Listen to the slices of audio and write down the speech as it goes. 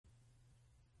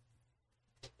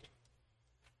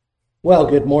Well,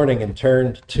 good morning, and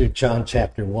turn to John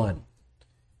chapter 1.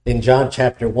 In John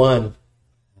chapter 1,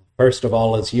 first of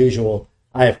all, as usual,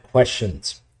 I have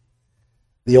questions.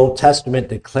 The Old Testament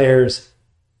declares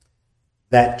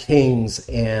that kings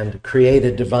and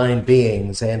created divine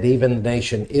beings and even the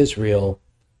nation Israel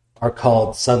are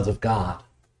called sons of God.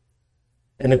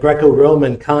 In the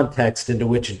Greco-Roman context into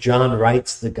which John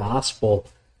writes the gospel,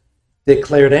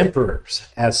 declared emperors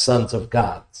as sons of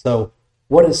God. So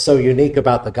what is so unique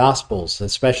about the Gospels,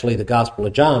 especially the Gospel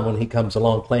of John, when he comes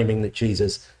along claiming that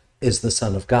Jesus is the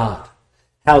Son of God?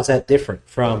 How is that different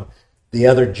from the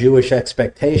other Jewish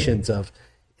expectations of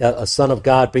a Son of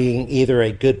God being either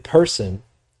a good person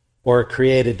or a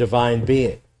created divine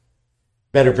being?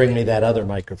 Better bring me that other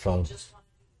microphone.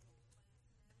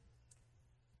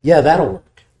 Yeah, that'll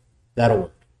work. That'll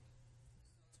work.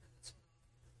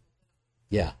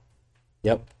 Yeah.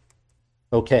 Yep.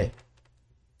 Okay.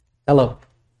 Hello.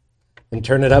 And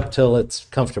turn it up till it's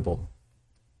comfortable.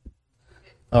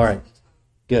 All right.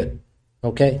 Good.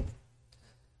 Okay.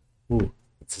 Ooh,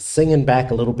 it's singing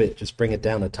back a little bit. Just bring it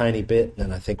down a tiny bit,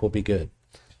 and I think we'll be good.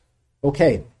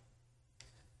 Okay.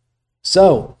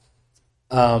 So,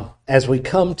 as we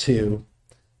come to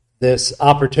this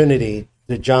opportunity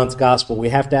to John's gospel, we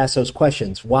have to ask those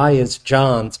questions. Why is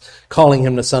John's calling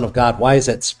him the Son of God? Why is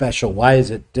it special? Why is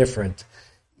it different?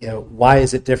 Why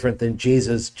is it different than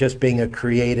Jesus just being a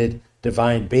created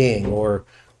divine being or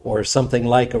something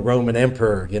like a Roman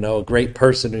emperor, a great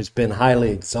person who's been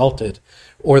highly exalted,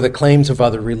 or the claims of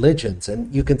other religions?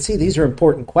 And you can see these are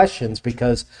important questions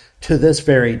because to this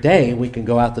very day, we can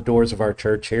go out the doors of our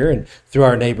church here and through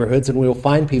our neighborhoods, and we will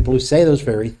find people who say those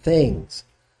very things.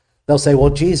 They'll say, well,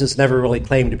 Jesus never really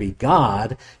claimed to be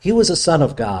God. He was a son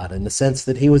of God in the sense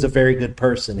that he was a very good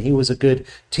person. He was a good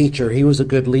teacher. He was a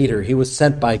good leader. He was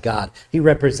sent by God. He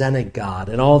represented God.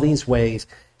 In all these ways,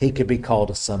 he could be called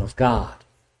a son of God.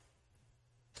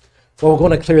 Well, we're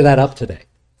going to clear that up today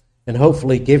and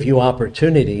hopefully give you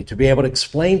opportunity to be able to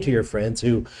explain to your friends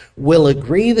who will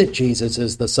agree that Jesus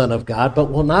is the Son of God,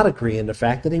 but will not agree in the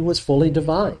fact that he was fully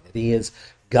divine, that he is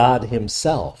God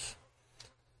himself.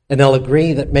 And they'll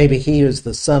agree that maybe he is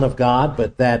the Son of God,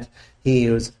 but that he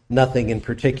is nothing in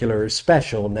particular or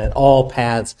special, and that all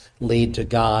paths lead to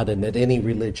God, and that any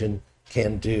religion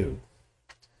can do.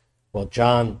 Well,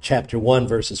 John chapter 1,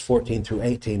 verses 14 through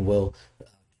 18 will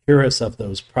cure us of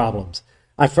those problems.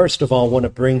 I first of all want to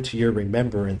bring to your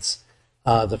remembrance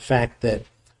the fact that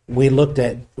we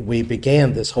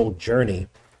began this whole journey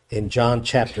in John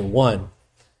chapter 1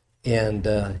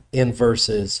 and in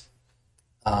verses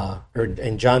or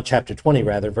in John chapter 20,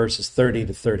 verses 30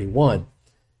 to 31.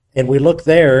 And we look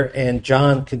there, and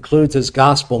John concludes his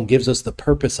gospel and gives us the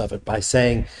purpose of it by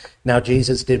saying, now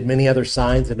Jesus did many other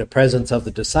signs in the presence of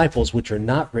the disciples, which are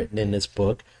not written in this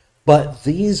book, but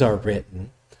these are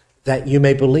written, that you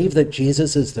may believe that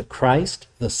Jesus is the Christ,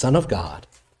 the Son of God,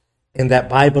 and that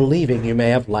by believing you may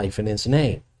have life in his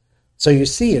name. So you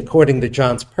see, according to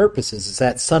John's purposes, is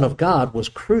that Son of God was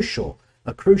crucial,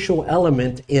 a crucial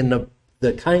element in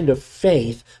the kind of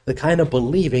faith, the kind of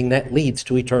believing that leads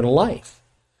to eternal life.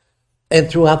 And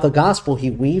throughout the gospel, he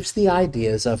weaves the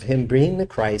ideas of him being the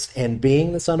Christ and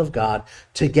being the Son of God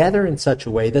together in such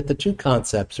a way that the two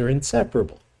concepts are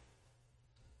inseparable.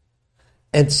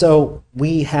 And so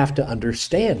we have to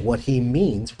understand what he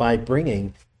means by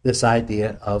bringing this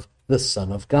idea of the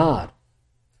Son of God.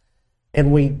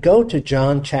 And we go to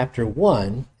John chapter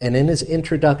 1, and in his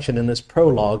introduction, in his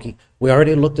prologue, we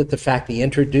already looked at the fact he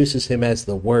introduces him as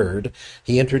the Word.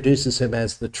 He introduces him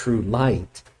as the true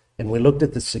light. And we looked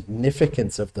at the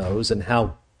significance of those and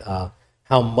how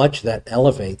much that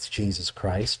elevates Jesus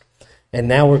Christ. And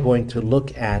now we're going to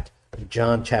look at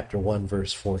John chapter 1,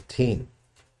 verse 14.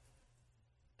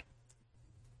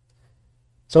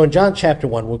 So in John chapter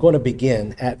 1, we're going to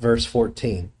begin at verse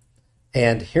 14.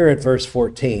 And here at verse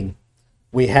 14,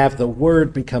 we have the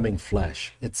Word becoming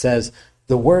flesh. It says,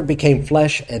 the Word became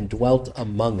flesh and dwelt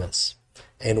among us,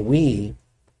 and we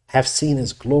have seen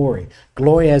his glory,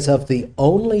 glory as of the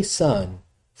only Son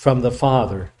from the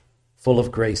Father, full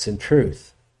of grace and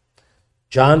truth.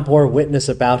 John bore witness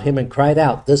about him and cried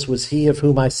out, this was he of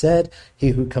whom I said,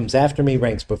 he who comes after me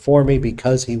ranks before me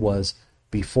because he was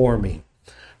before me.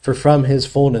 For from his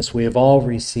fullness we have all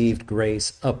received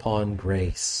grace upon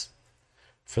grace.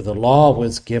 For the law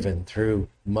was given through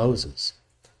Moses.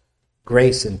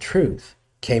 Grace and truth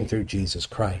came through Jesus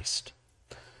Christ.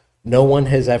 No one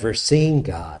has ever seen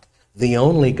God, the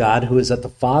only God who is at the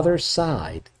Father's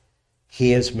side.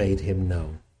 He has made him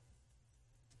known.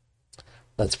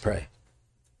 Let's pray.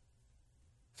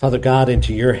 Father God,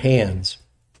 into your hands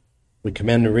We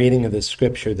commend the reading of this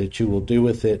scripture that you will do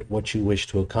with it what you wish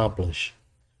to accomplish.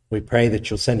 We pray that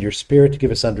you'll send your Spirit to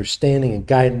give us understanding and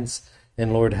guidance,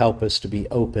 and Lord, help us to be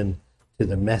open to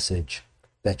the message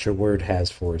that your word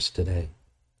has for us today.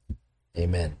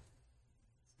 Amen.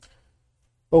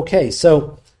 Okay,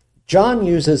 so John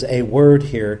uses a word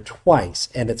here twice,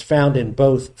 and it's found in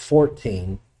both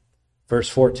verse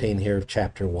 14 here of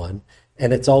chapter 1,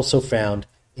 and it's also found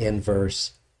in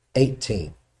verse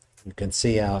 18. You can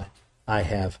see how I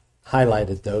have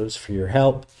highlighted those for your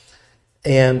help.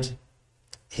 And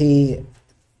he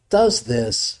does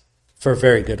this for a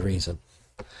very good reason.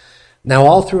 Now,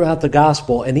 all throughout the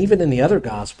gospel, and even in the other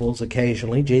gospels,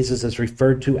 occasionally, Jesus is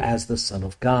referred to as the Son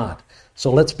of God.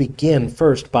 So let's begin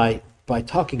first by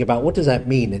talking about what does that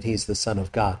mean that he's the Son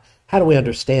of God? How do we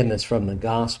understand this from the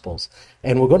gospels?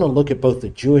 And we're going to look at both the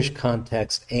Jewish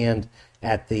context and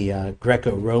at the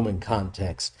Greco-Roman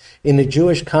context. In the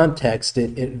Jewish context,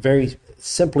 it very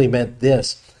simply meant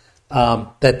this,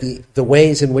 that the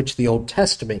ways in which the Old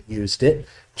Testament used it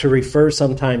to refer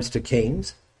sometimes to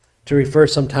kings, to refer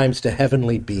sometimes to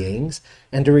heavenly beings,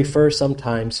 and to refer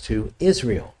sometimes to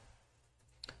Israel.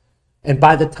 And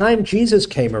by the time Jesus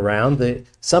came around,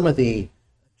 some of the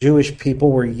Jewish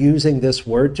people were using this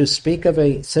word to speak of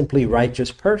a simply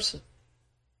righteous person.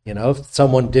 You know, if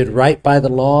someone did right by the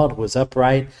law, was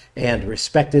upright, and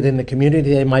respected in the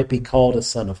community, they might be called a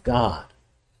son of God.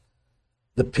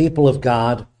 The people of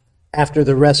God, after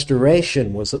the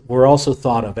restoration, were also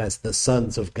thought of as the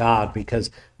sons of God because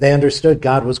they understood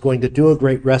God was going to do a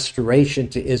great restoration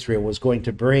to Israel, was going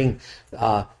to bring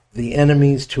the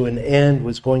enemies to an end,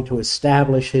 was going to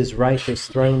establish his righteous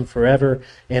throne forever,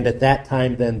 and at that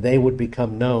time then they would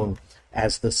become known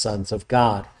as the sons of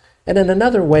God. And in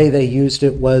another way they used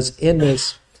it was in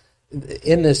this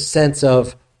sense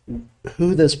of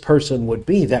who this person would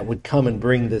be that would come and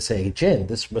bring this age in,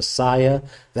 this Messiah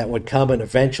that would come and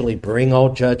eventually bring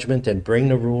all judgment and bring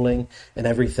the ruling and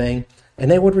everything. And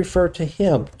they would refer to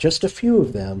him, just a few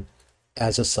of them,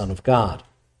 as a son of God.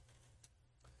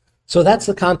 So that's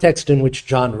the context in which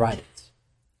John writes.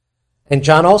 And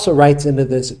John also writes into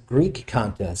this Greek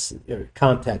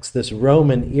context, this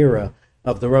Roman era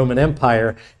of the Roman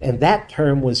Empire, and that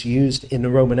term was used in the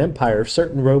Roman Empire.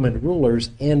 Certain Roman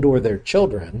rulers and or their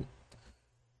children,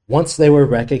 once they were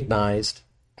recognized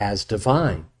as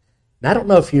divine. And I don't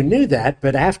know if you knew that,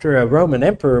 but after a Roman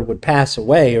emperor would pass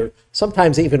away, or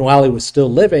sometimes even while he was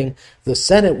still living, the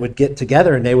Senate would get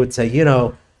together and they would say, you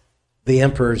know, the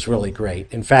emperor's really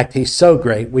great. In fact, he's so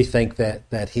great, we think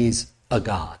that he's a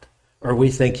god, or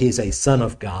we think he's a son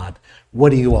of God. What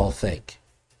do you all think?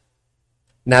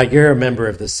 Now, you're a member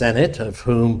of the Senate, of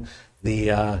whom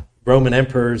the Roman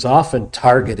emperors often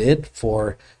targeted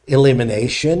for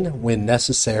elimination when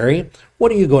necessary.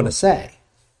 What are you going to say?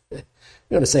 You're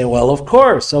going to say, well, of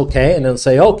course, okay. And they'll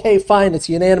say, okay, fine, it's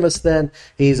unanimous then.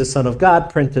 He's a son of God,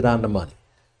 printed on the money.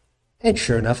 And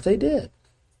sure enough, they did.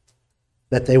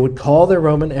 That they would call their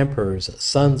Roman emperors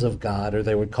sons of God, or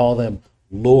they would call them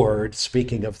Lord,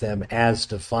 speaking of them as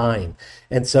divine.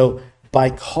 And so by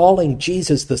calling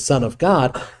Jesus the Son of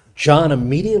God, John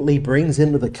immediately brings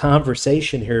into the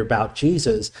conversation here about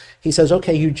Jesus. He says,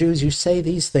 okay, you Jews, you say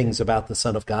these things about the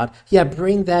Son of God. Yeah,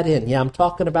 bring that in. Yeah, I'm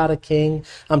talking about a king.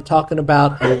 I'm talking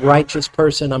about a righteous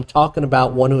person. I'm talking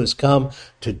about one who has come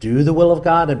to do the will of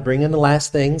God and bring in the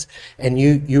last things. And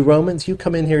you Romans, you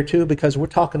come in here too, because we're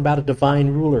talking about a divine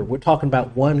ruler. We're talking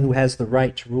about one who has the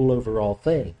right to rule over all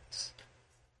things.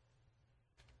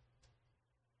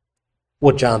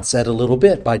 Well, John said a little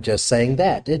bit by just saying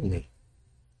that, didn't he?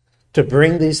 To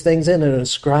bring these things in and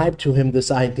ascribe to him this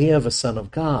idea of a son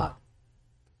of God.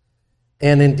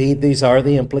 And indeed, these are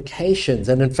the implications.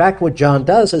 And in fact, what John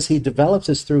does is he develops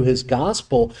this through his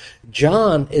gospel.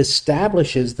 John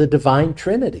establishes the divine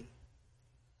Trinity.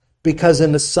 Because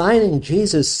in assigning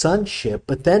Jesus sonship,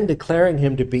 but then declaring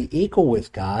him to be equal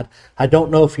with God, I don't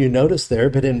know if you noticed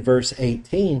there, but in verse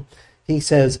 18, he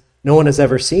says, no one has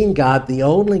ever seen God, the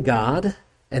only God,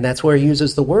 and that's where he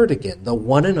uses the word again, the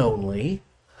one and only,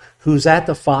 who's at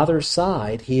the Father's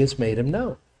side, he has made him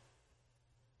known.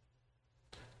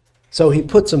 So he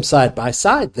puts them side by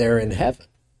side there in heaven.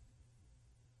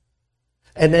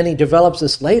 And then he develops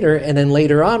this later, and then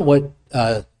later on what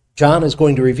John is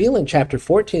going to reveal in chapter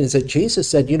 14 is that Jesus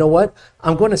said, you know what,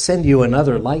 I'm going to send you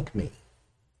another like me,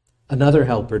 another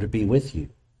helper to be with you.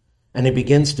 And he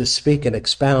begins to speak and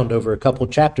expound over a couple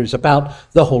of chapters about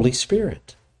the Holy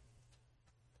Spirit.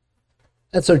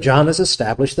 And so John has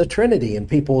established the Trinity, and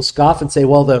people will scoff and say,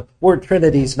 well, the word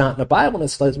Trinity is not in the Bible. And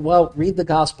it's like, well, read the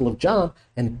Gospel of John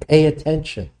and pay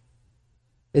attention.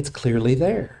 It's clearly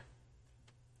there.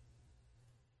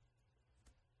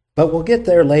 But we'll get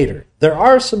there later. There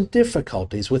are some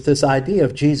difficulties with this idea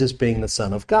of Jesus being the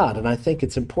Son of God, and I think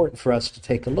it's important for us to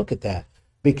take a look at that,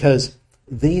 because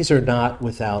these are not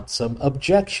without some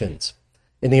objections.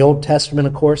 In the Old Testament,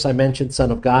 of course, I mentioned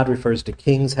Son of God refers to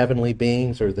kings, heavenly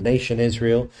beings, or the nation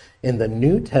Israel. In the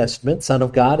New Testament, Son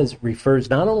of God refers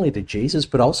not only to Jesus,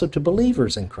 but also to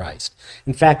believers in Christ.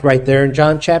 In fact, right there in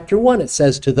John chapter 1, it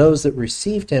says, to those that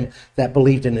received him, that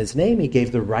believed in his name, he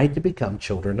gave the right to become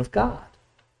children of God.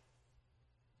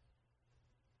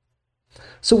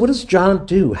 So what does John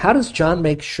do? How does John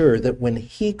make sure that when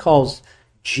he calls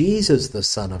Jesus the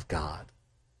Son of God,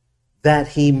 that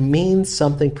he means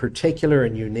something particular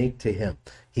and unique to him?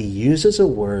 He uses a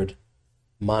word,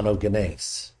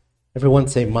 monogenes. Everyone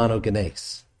say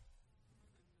monogenes.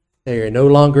 You're no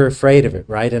longer afraid of it,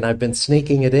 right? And I've been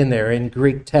sneaking it in there in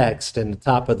Greek text in the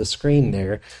top of the screen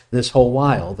there this whole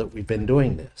while that we've been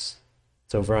doing this.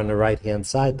 It's over on the right-hand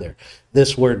side there.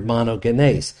 This word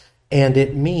monogenes. And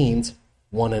it means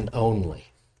one and only.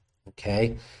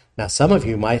 Okay? Now, some of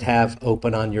you might have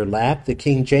open on your lap the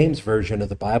King James Version of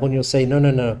the Bible, and you'll say,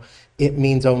 no, it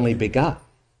means only begotten.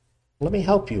 Let me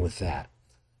help you with that.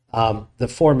 The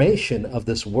formation of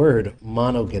this word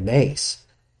monogenes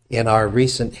in our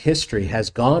recent history has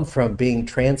gone from being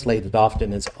translated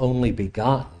often as only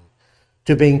begotten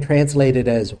to being translated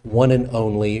as one and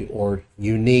only or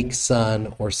unique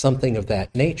son or something of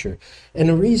that nature. And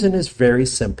the reason is very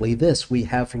simply this: we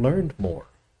have learned more.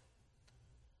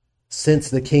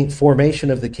 Since the formation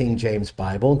of the King James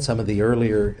Bible and some of the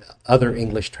earlier other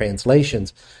English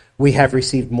translations, we have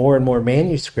received more and more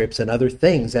manuscripts and other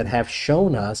things that have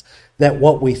shown us that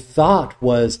what we thought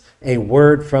was a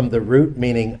word from the root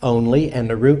meaning only and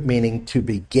the root meaning to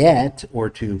beget or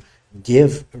to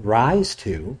give rise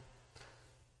to,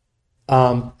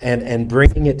 and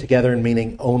bringing it together and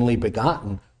meaning only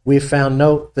begotten, we've found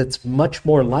that's much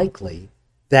more likely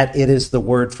that it is the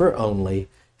word for only,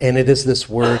 and it is this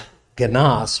word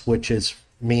genos, which is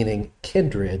meaning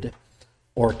kindred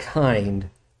or kind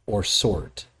or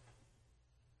sort.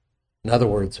 In other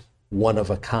words, one of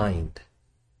a kind.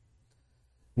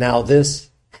 Now this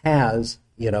has,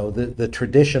 the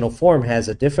traditional form has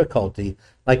a difficulty,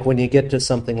 like when you get to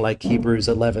something like Hebrews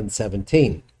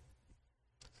 11:17.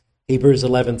 Hebrews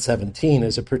 11:17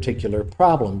 is a particular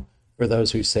problem for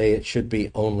those who say it should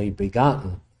be only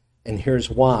begotten. And here's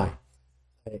why.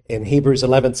 In Hebrews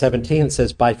 11:17 it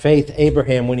says, by faith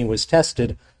Abraham, when he was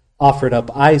tested, offered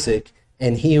up Isaac,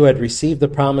 and he who had received the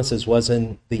promises was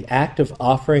in the act of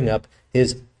offering up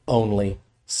his only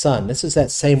son. This is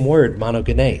that same word,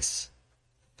 monogenes.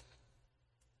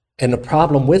 And the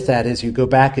problem with that is you go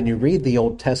back and you read the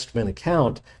Old Testament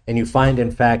account, and you find,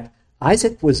 in fact,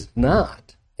 Isaac was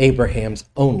not Abraham's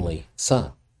only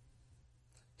son.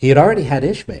 He had already had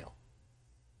Ishmael.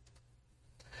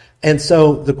 And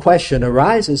so the question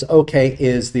arises, okay,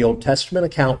 is the Old Testament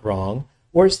account wrong,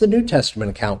 or is the New Testament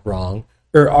account wrong,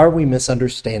 or are we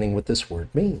misunderstanding what this word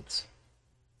means?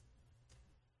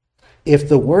 If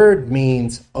the word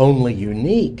means only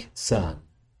unique son,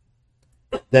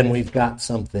 then we've got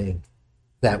something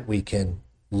that we can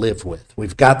live with.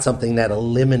 We've got something that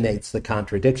eliminates the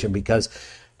contradiction, because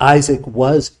Isaac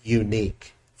was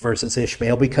unique versus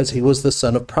Ishmael because he was the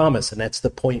son of promise, and that's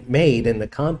the point made in the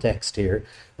context here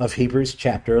of Hebrews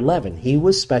chapter 11. He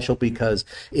was special because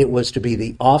it was to be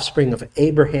the offspring of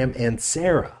Abraham and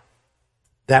Sarah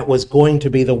that was going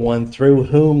to be the one through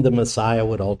whom the Messiah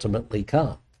would ultimately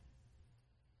come.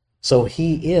 So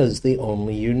he is the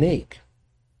only unique.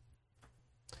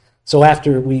 So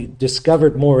after we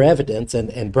discovered more evidence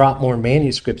and brought more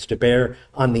manuscripts to bear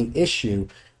on the issue,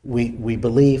 we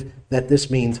believe that this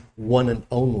means one and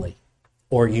only,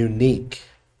 or unique.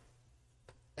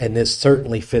 And this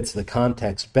certainly fits the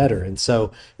context better. And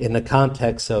so in the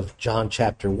context of John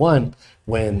chapter 1,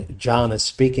 when John is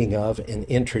speaking of and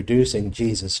introducing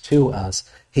Jesus to us,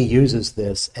 he uses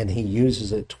this, and he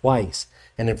uses it twice.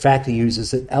 And in fact, he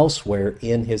uses it elsewhere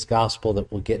in his gospel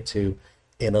that we'll get to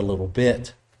in a little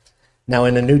bit. Now,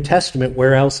 in the New Testament,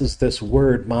 where else is this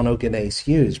word monogenes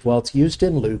used? Well, it's used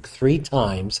in Luke 3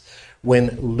 times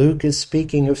when Luke is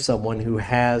speaking of someone who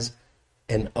has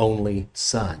an only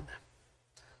son.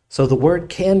 So the word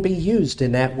can be used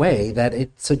in that way, that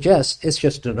it suggests it's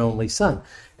just an only son.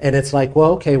 And it's like,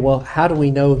 how do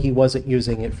we know he wasn't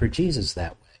using it for Jesus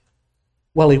that way?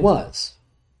 Well, he was.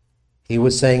 He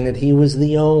was saying that he was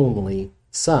the only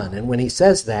son. And when he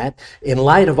says that, in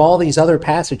light of all these other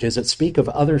passages that speak of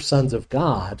other sons of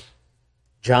God,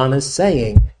 John is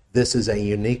saying this is a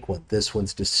unique one. This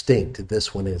one's distinct.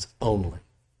 This one is only.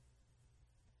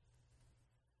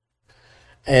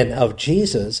 And of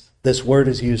Jesus, This word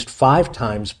is used 5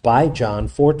 times by John,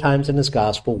 4 times in his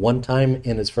gospel, 1 time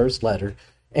in his first letter,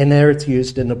 and there it's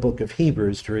used in the book of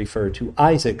Hebrews to refer to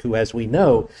Isaac, who, as we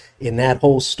know, in that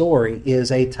whole story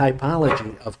is a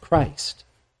typology of Christ.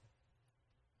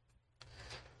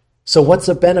 So what's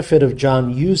the benefit of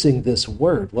John using this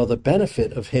word? Well, the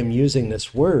benefit of him using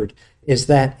this word is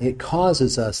that it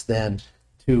causes us then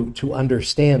to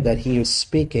understand that he is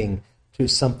speaking to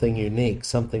something unique,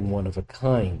 something one of a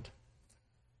kind.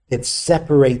 It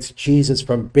separates Jesus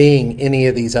from being any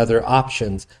of these other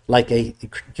options, like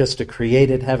just a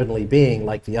created heavenly being,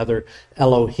 like the other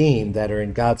Elohim that are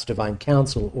in God's divine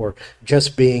counsel, or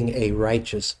just being a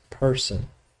righteous person.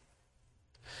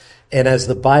 And as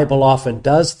the Bible often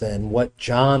does then, what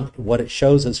it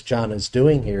shows us John is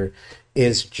doing here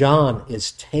is John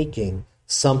is taking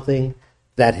something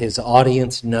that his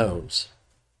audience knows.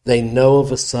 They know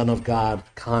of a Son of God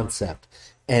concept.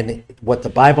 And what the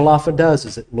Bible often does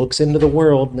is it looks into the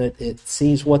world and it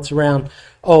sees what's around.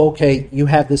 Oh, okay, you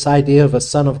have this idea of a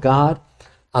Son of God.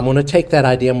 I'm going to take that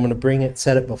idea, I'm going to bring it,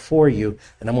 set it before you,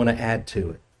 and I'm going to add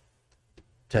to it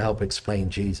to help explain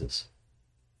Jesus.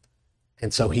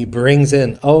 And so he brings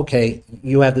in, okay,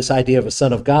 you have this idea of a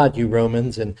Son of God, you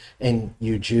Romans and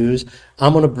you Jews.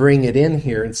 I'm going to bring it in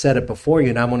here and set it before you,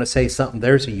 and I'm going to say something.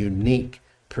 There's a unique,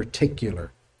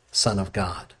 particular Son of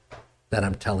God that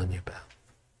I'm telling you about.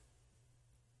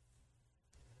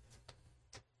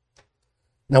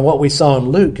 Now, what we saw in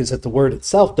Luke is that the word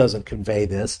itself doesn't convey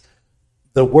this.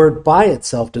 The word by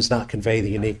itself does not convey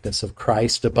the uniqueness of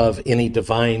Christ above any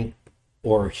divine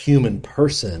or human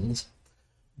persons.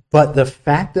 But the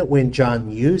fact that when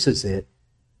John uses it,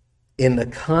 in the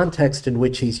context in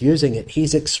which he's using it,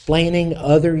 he's explaining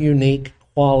other unique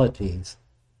qualities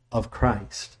of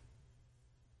Christ.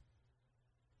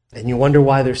 And you wonder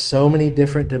why there's so many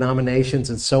different denominations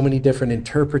and so many different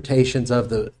interpretations of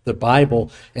the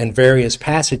Bible and various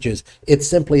passages. It's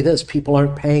simply this: people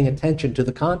aren't paying attention to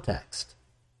the context.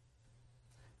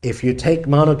 If you take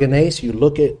monogenes, you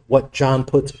look at what John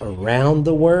puts around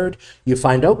the word, you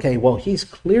find, okay, well, he's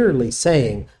clearly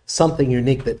saying something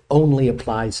unique that only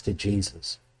applies to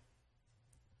Jesus.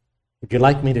 Would you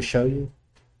like me to show you?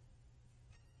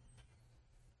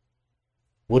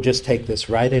 We'll just take this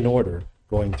right in order,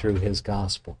 going through his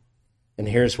gospel. And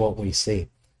here's what we see.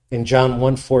 In John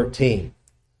 1:14,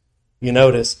 you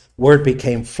notice, Word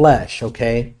became flesh,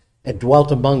 okay, and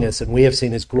dwelt among us, and we have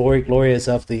seen his glory. Glory as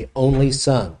of the only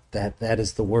Son. That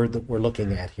is the word that we're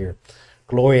looking at here.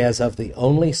 Glory as of the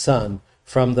only Son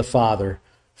from the Father,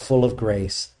 full of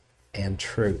grace and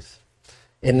truth.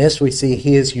 In this we see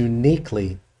he is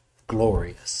uniquely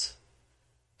glorious.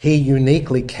 He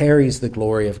uniquely carries the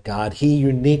glory of God. He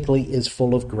uniquely is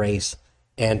full of grace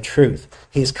and truth.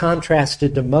 He's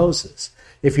contrasted to Moses.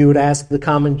 If you would ask the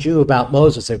common Jew about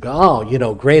Moses, they'd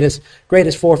go,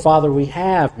 greatest forefather we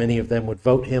have. Many of them would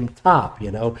vote him top,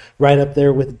 right up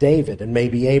there with David and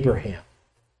maybe Abraham.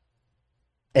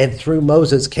 And through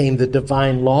Moses came the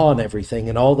divine law and everything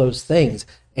and all those things.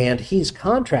 And he's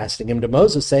contrasting him to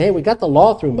Moses, saying, hey, we got the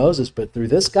law through Moses, but through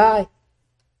this guy,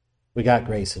 we got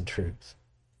grace and truth.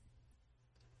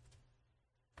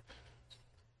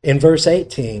 In verse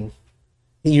 18,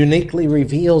 he uniquely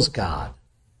reveals God.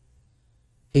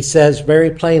 He says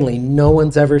very plainly, no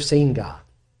one's ever seen God.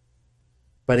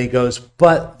 But he goes,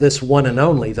 but this one and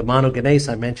only, the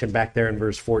monogenes I mentioned back there in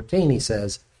verse 14, he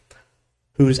says,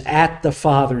 who's at the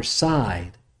Father's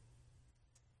side,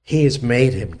 he has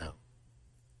made him known.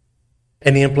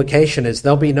 And the implication is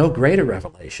there'll be no greater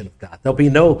revelation of God. There'll be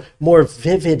no more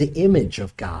vivid image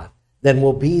of God than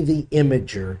will be the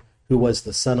imager who was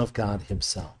the Son of God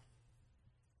himself.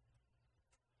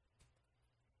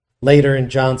 Later in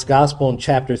John's Gospel, in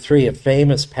chapter 3, a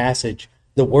famous passage,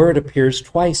 the word appears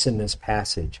twice in this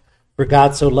passage. For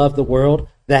God so loved the world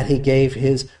that he gave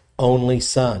his only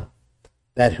Son,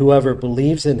 that whoever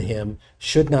believes in him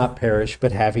should not perish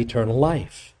but have eternal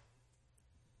life.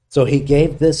 So he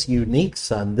gave this unique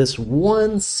Son, this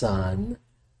one Son,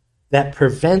 that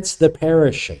prevents the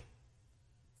perishing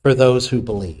for those who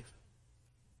believe.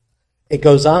 It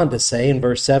goes on to say in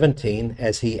verse 17,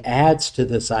 as he adds to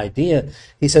this idea,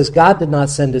 he says, God did not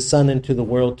send his Son into the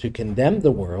world to condemn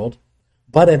the world,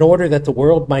 but in order that the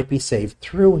world might be saved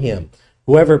through him.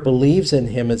 Whoever believes in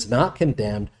him is not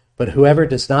condemned, but whoever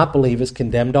does not believe is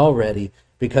condemned already,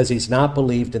 because he's not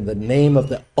believed in the name of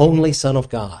the only Son of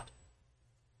God.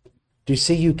 Do you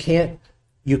see you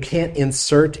can't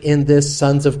insert in this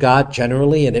sons of God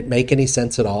generally and it make any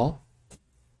sense at all?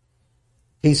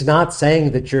 He's not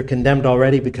saying that you're condemned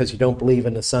already because you don't believe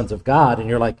in the sons of God. And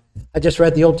you're like, I just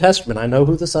read the Old Testament. I know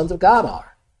who the sons of God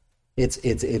are.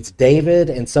 It's David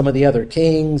and some of the other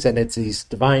kings, and it's these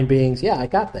divine beings. Yeah, I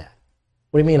got that.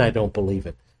 What do you mean I don't believe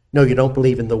it? No, you don't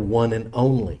believe in the one and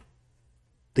only,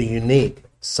 the unique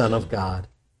Son of God,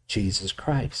 Jesus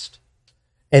Christ.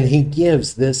 And he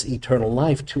gives this eternal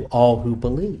life to all who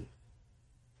believe.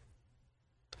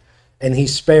 And he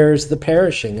spares the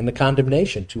perishing and the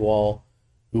condemnation to all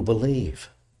who believe.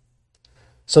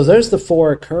 So there's the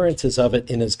four occurrences of it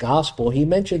in his gospel. He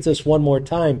mentions this one more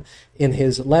time in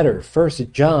his letter, 1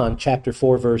 John chapter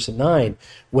 4, verse 9,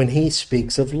 when he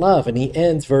speaks of love. And he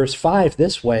ends verse 5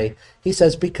 this way. He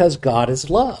says, because God is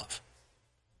love.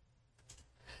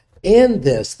 In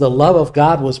this, the love of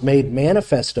God was made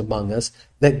manifest among us,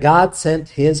 that God sent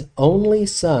his only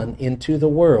Son into the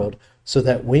world so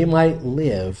that we might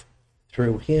live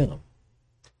through him.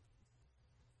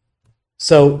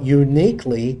 So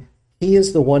uniquely, he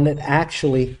is the one that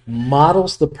actually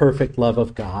models the perfect love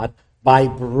of God by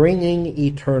bringing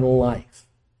eternal life.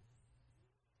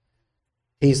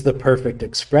 He's the perfect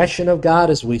expression of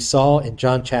God, as we saw in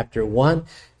John chapter 1.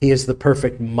 He is the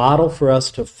perfect model for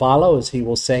us to follow, as he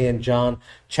will say in John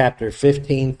chapter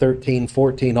 15, 13,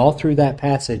 14. All through that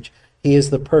passage, he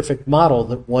is the perfect model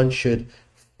that one should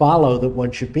follow, that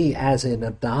one should be as an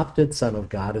adopted son of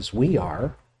God, as we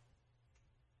are.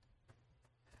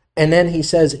 And then he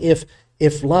says,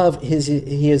 if love,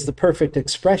 he is the perfect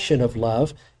expression of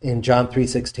love. In John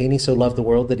 3:16, he so loved the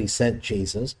world that he sent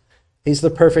Jesus. He's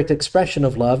the perfect expression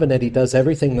of love, and that he does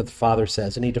everything that the Father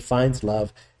says, and he defines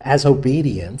love as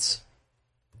obedience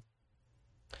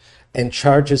and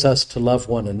charges us to love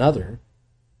one another.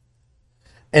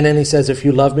 And then he says, if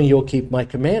you love me, you'll keep my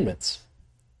commandments,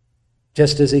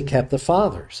 just as he kept the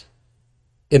Father's.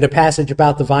 In the passage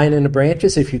about the vine and the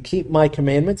branches, if you keep my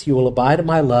commandments, you will abide in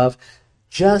my love,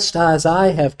 just as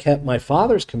I have kept my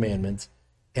Father's commandments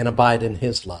and abide in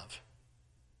his love.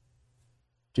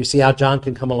 Do you see how John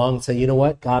can come along and say, you know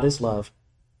what? God is love.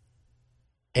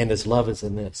 And his love is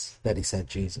in this, that he sent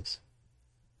Jesus.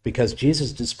 Because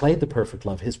Jesus displayed the perfect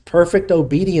love, his perfect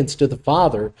obedience to the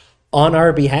Father on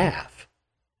our behalf.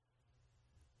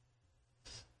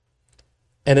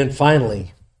 And then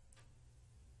finally,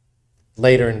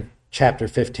 later in chapter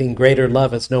 15, greater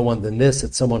love has no one than this,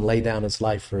 that someone lay down his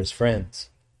life for his friends.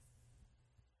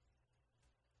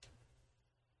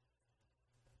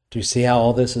 Do you see how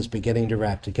all this is beginning to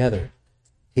wrap together?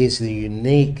 He's the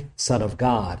unique Son of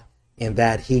God in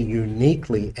that he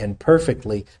uniquely and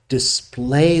perfectly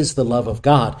displays the love of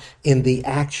God in the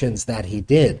actions that he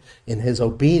did, in his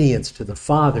obedience to the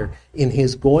Father, in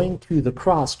his going to the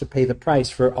cross to pay the price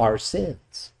for our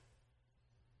sins.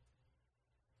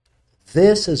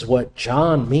 This is what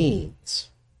John means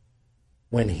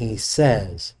when he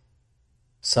says,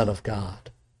 Son of God.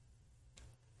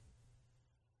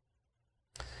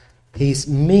 He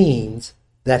means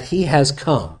that he has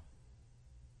come.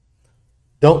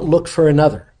 Don't look for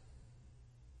another.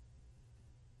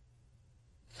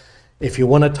 If you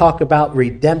want to talk about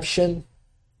redemption,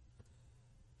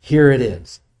 here it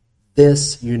is.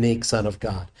 This unique Son of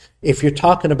God. If you're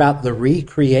talking about the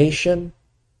recreation,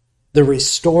 the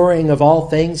restoring of all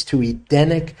things to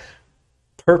Edenic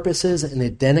purposes and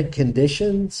Edenic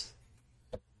conditions,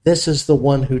 this is the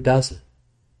one who does it.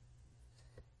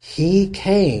 He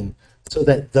came so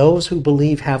that those who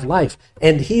believe have life,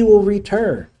 and he will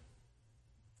return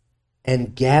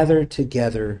and gather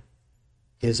together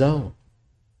his own.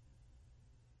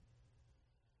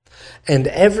 And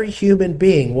every human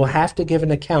being will have to give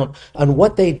an account on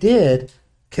what they did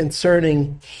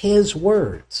concerning his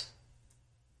words.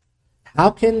 How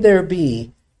can there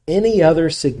be any other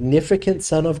significant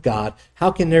Son of God?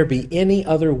 How can there be any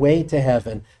other way to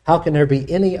heaven? How can there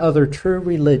be any other true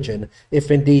religion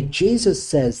if indeed Jesus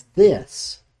says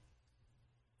this?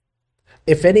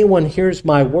 If anyone hears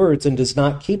my words and does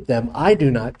not keep them, I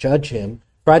do not judge him,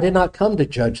 for I did not come to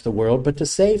judge the world, but to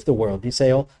save the world. You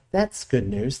say, oh, that's good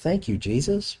news. Thank you,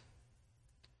 Jesus.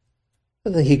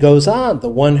 And then he goes on, the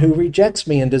one who rejects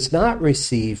me and does not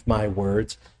receive my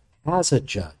words has a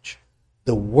judge.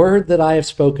 The word that I have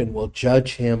spoken will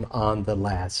judge him on the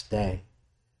last day.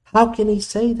 How can he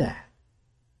say that?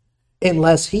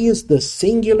 Unless he is the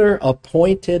singular,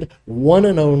 appointed, one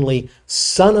and only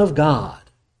Son of God,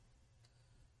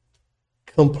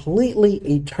 completely,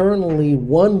 eternally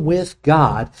one with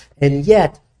God, and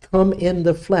yet come in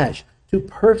the flesh to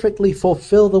perfectly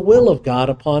fulfill the will of God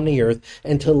upon the earth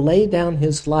and to lay down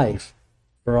his life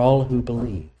for all who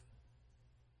believe.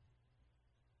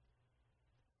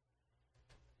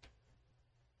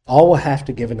 All will have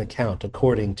to give an account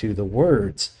according to the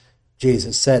words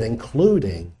Jesus said,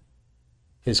 including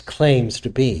his claims to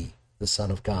be the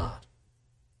Son of God.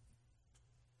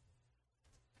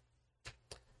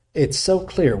 It's so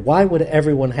clear. Why would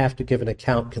everyone have to give an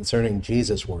account concerning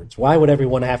Jesus' words? Why would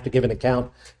everyone have to give an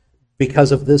account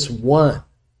because of this one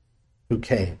who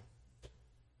came?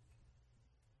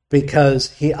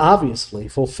 Because he obviously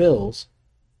fulfills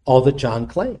all that John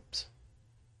claims.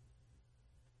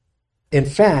 In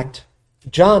fact,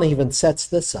 John even sets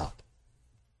this up,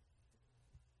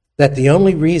 that the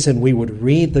only reason we would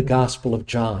read the Gospel of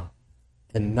John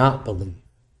and not believe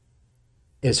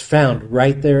is found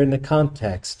right there in the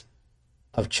context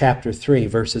of chapter 3,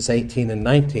 verses 18 and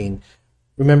 19.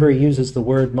 Remember, he uses the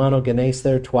word monogenes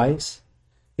there twice.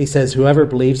 He says, whoever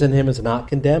believes in him is not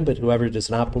condemned, but whoever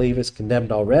does not believe is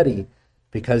condemned already,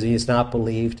 because he has not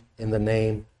believed in the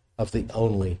name of the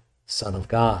only Son of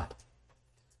God.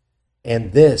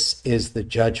 And this is the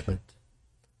judgment.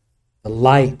 The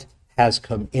light has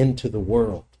come into the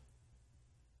world.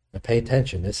 Now pay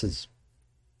attention, this is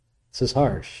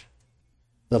harsh.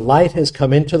 The light has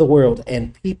come into the world,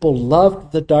 and people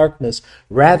loved the darkness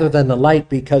rather than the light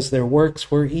because their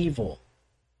works were evil.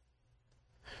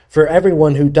 For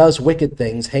everyone who does wicked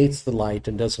things hates the light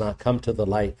and does not come to the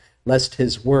light, lest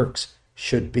his works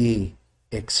should be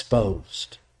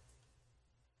exposed.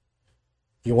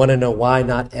 You want to know why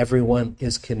not everyone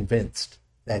is convinced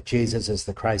that Jesus is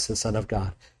the Christ, the Son of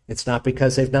God? It's not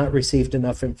because they've not received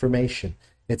enough information.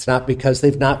 It's not because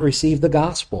they've not received the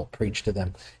gospel preached to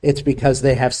them. It's because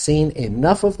they have seen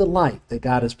enough of the light that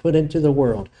God has put into the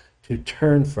world to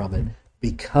turn from it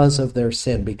because of their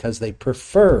sin, because they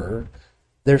prefer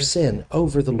their sin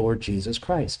over the Lord Jesus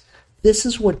Christ. This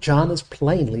is what John is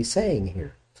plainly saying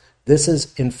here. This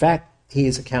is, in fact, he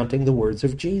is accounting the words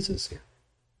of Jesus here.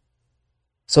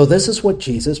 So this is what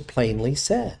Jesus plainly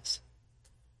says.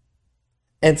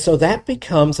 And so that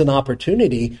becomes an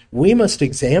opportunity. We must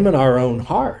examine our own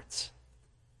hearts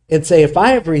and say, if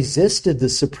I have resisted the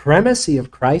supremacy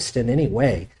of Christ in any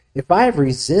way, if I have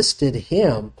resisted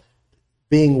him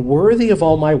being worthy of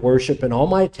all my worship and all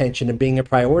my attention and being a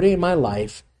priority in my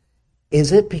life,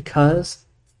 is it because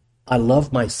I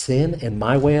love my sin and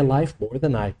my way of life more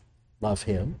than I love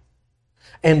him?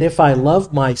 And if I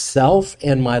love myself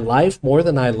and my life more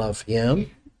than I love him,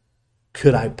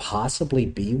 could I possibly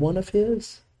be one of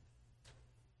his?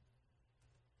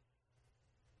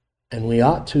 And we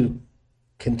ought to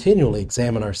continually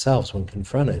examine ourselves when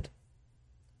confronted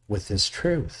with this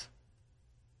truth.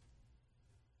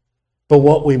 But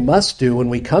what we must do when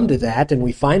we come to that and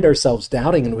we find ourselves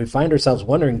doubting and we find ourselves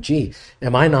wondering, gee,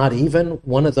 am I not even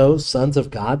one of those sons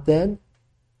of God then?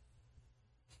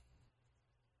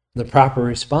 The proper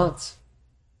response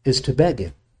is to beg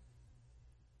him.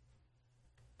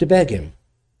 To beg him.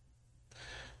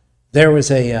 There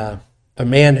was a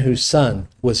man whose son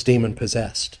was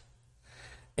demon-possessed.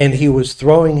 And he was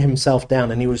throwing himself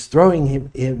down, and he was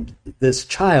throwing him, this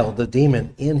child, the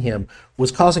demon in him,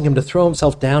 was causing him to throw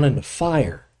himself down into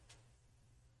fire.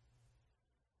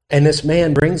 And this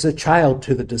man brings the child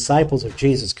to the disciples of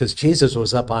Jesus, because Jesus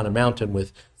was up on a mountain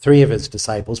with 3 of his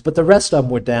disciples, but the rest of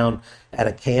them were down at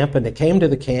a camp, and they came to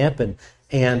the camp,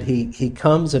 and he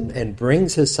comes and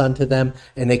brings his son to them,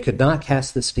 and they could not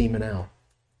cast this demon out.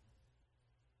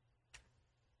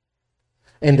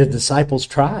 And the disciples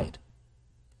tried.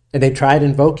 And they tried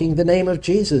invoking the name of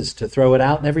Jesus to throw it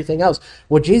out and everything else.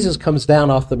 Well, Jesus comes down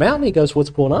off the mountain. He goes, what's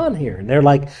going on here? And they're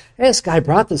like, hey, this guy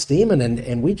brought this demon,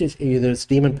 and we just, this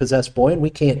demon-possessed boy, and we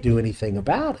can't do anything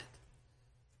about it.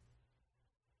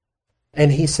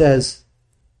 And he says,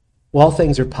 well, all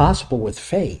things are possible with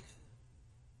faith.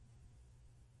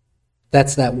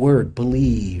 That's that word,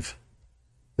 believe,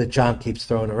 that John keeps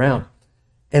throwing around.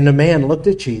 And the man looked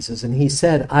at Jesus, and he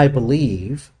said, I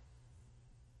believe.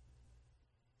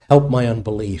 Help my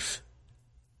unbelief.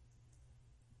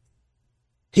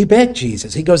 He begged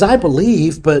Jesus. He goes, I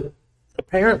believe, but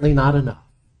apparently not enough.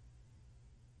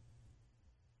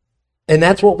 And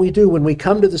that's what we do when we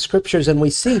come to the scriptures and we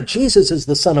see Jesus is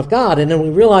the Son of God, and then we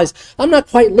realize I'm not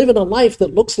quite living a life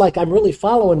that looks like I'm really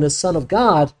following this Son of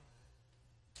God.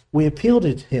 We appeal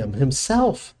to him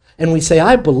himself, and we say,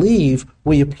 I believe.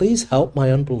 Will you please help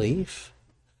my unbelief?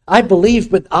 I believe,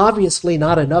 but obviously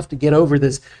not enough to get over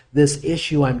this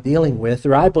issue I'm dealing with,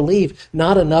 or I believe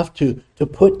not enough to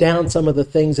put down some of the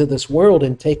things of this world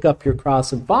and take up your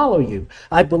cross and follow you.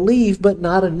 I believe, but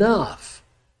not enough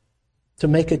to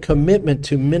make a commitment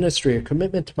to ministry, a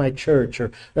commitment to my church,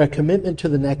 or a commitment to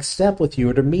the next step with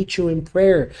you, or to meet you in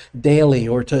prayer daily,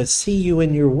 or to see you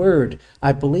in your word.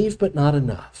 I believe, but not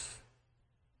enough.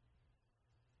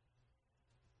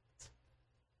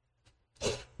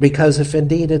 Because if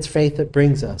indeed it's faith that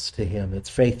brings us to him,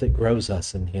 it's faith that grows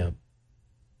us in him.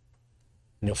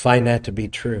 And you'll find that to be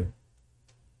true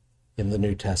in the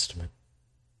New Testament.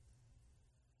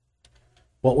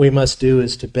 What we must do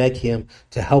is to beg him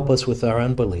to help us with our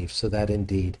unbelief so that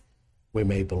indeed we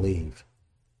may believe.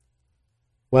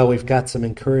 Well, we've got some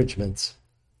encouragements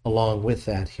along with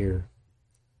that here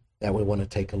that we want to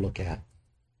take a look at.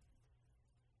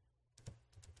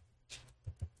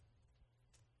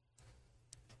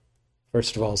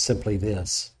 First of all, simply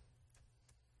this.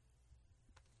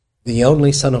 The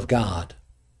only Son of God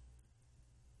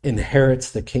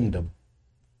inherits the kingdom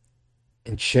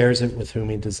and shares it with whom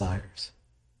he desires.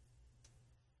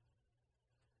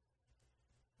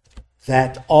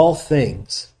 That all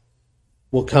things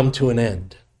will come to an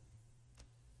end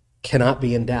cannot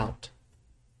be in doubt,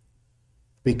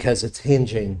 because it's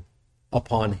hinging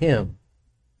upon him,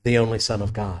 the only Son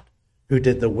of God, who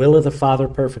did the will of the Father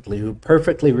perfectly, who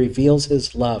perfectly reveals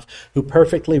his love, who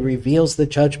perfectly reveals the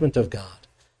judgment of God.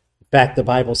 In fact, the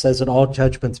Bible says that all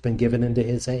judgment's been given into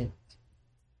his hands.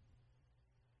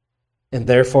 And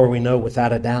therefore we know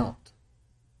without a doubt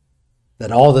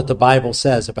that all that the Bible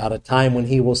says about a time when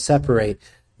he will separate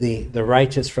the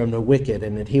righteous from the wicked,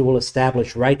 and that he will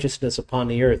establish righteousness upon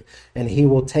the earth, and he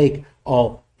will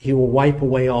wipe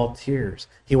away all tears.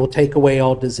 He will take away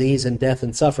all disease and death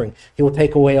and suffering. He will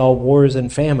take away all wars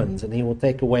and famines, and he will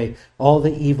take away all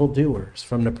the evildoers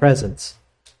from the presence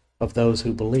of those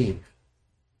who believe.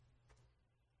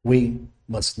 We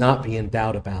must not be in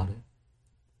doubt about it,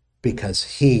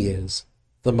 because he is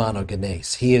the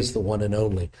monogenes. He is the one and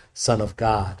only Son of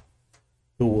God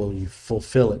who will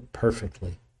fulfill it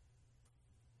perfectly.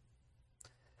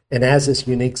 And as this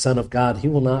unique Son of God, he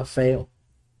will not fail.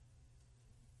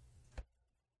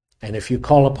 And if you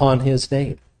call upon his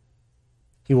name,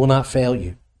 he will not fail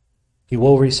you. He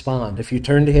will respond. If you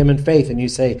turn to him in faith and you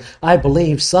say, I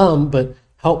believe some, but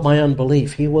help my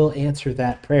unbelief, he will answer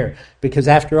that prayer. Because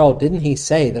after all, didn't he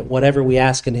say that whatever we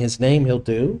ask in his name, he'll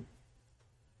do?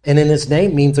 And in his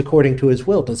name means according to his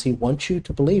will. Does he want you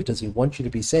to believe? Does he want you to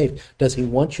be saved? Does he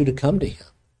want you to come to him?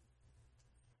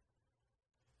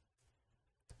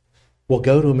 Well,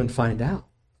 go to him and find out.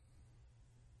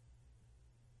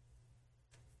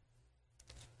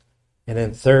 And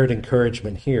then third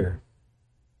encouragement here,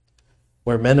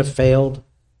 where men have failed,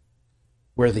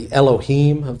 where the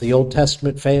Elohim of the Old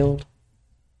Testament failed,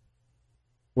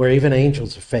 where even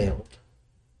angels have failed,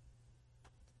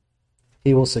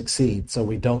 he will succeed, so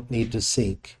we don't need to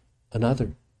seek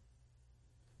another.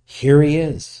 Here he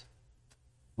is.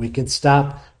 We can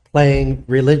stop playing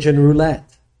religion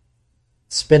roulette,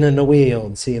 spinning the wheel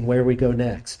and seeing where we go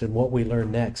next and what we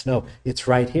learn next. No, it's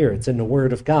right here. It's in the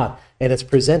Word of God, and it's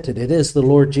presented. It is the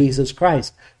Lord Jesus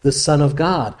Christ, the Son of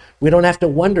God. We don't have to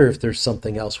wonder if there's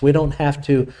something else. We don't have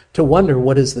to wonder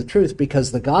what is the truth,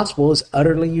 because the gospel is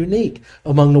utterly unique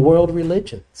among the world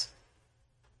religions.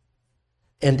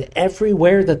 And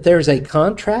everywhere that there's a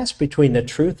contrast between the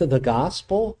truth of the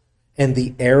gospel and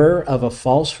the error of a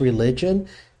false religion,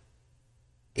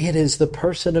 it is the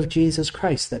person of Jesus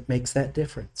Christ that makes that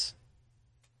difference.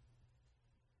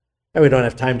 Now, we don't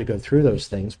have time to go through those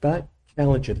things, but I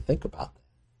challenge you to think about that.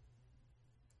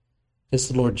 It's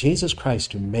the Lord Jesus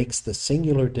Christ who makes the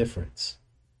singular difference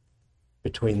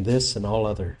between this and all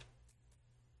other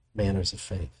manners of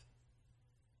faith.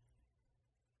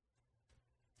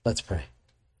 Let's pray.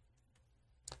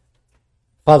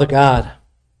 Father God,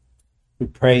 we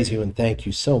praise you and thank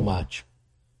you so much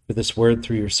for this word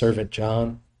through your servant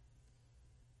John.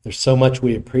 There's so much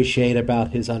we appreciate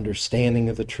about his understanding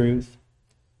of the truth.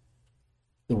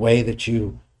 The way that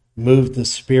you moved the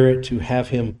Spirit to have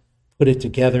him put it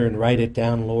together and write it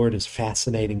down, Lord, is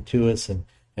fascinating to us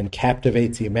and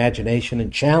captivates the imagination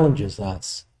and challenges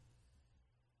us.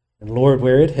 And Lord,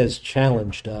 where it has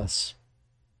challenged us,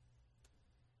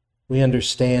 we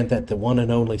understand that the one and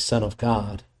only Son of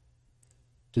God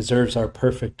deserves our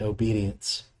perfect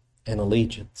obedience and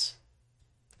allegiance.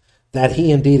 That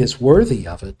he indeed is worthy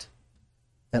of it.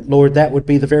 That, Lord, that would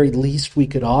be the very least we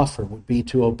could offer, would be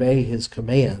to obey his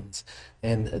commands.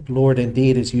 And Lord,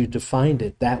 indeed, as you defined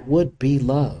it, that would be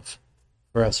love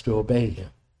for us to obey him.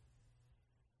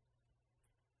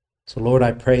 So, Lord,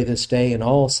 I pray this day in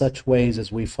all such ways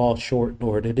as we fall short,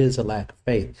 Lord, it is a lack of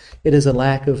faith. It is a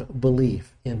lack of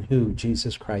belief in who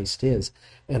Jesus Christ is.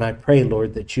 And I pray,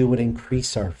 Lord, that you would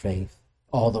increase our faith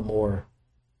all the more.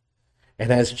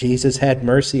 And as Jesus had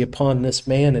mercy upon this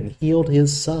man and healed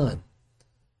his son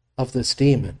of this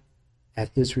demon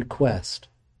at his request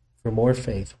for more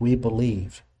faith, we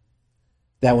believe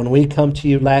that when we come to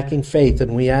you lacking faith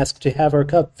and we ask to have our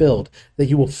cup filled, that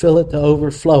you will fill it to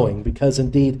overflowing, because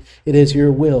indeed it is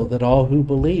your will that all who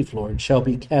believe, Lord, shall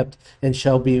be kept and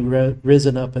shall be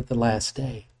risen up at the last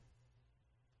day.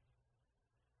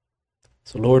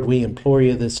 So, Lord, we implore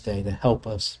you this day to help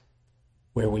us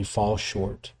where we fall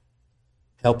short.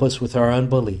 Help us with our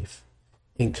unbelief.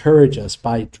 Encourage us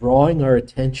by drawing our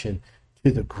attention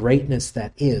to the greatness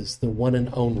that is the one and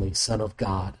only Son of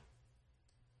God.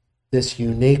 This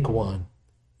unique one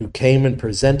who came and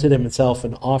presented himself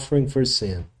an offering for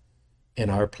sin in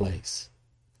our place.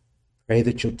 Pray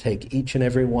that you'll take each and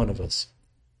every one of us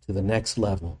to the next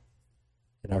level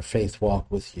in our faith walk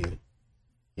with you.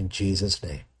 In Jesus'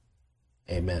 name,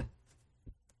 amen.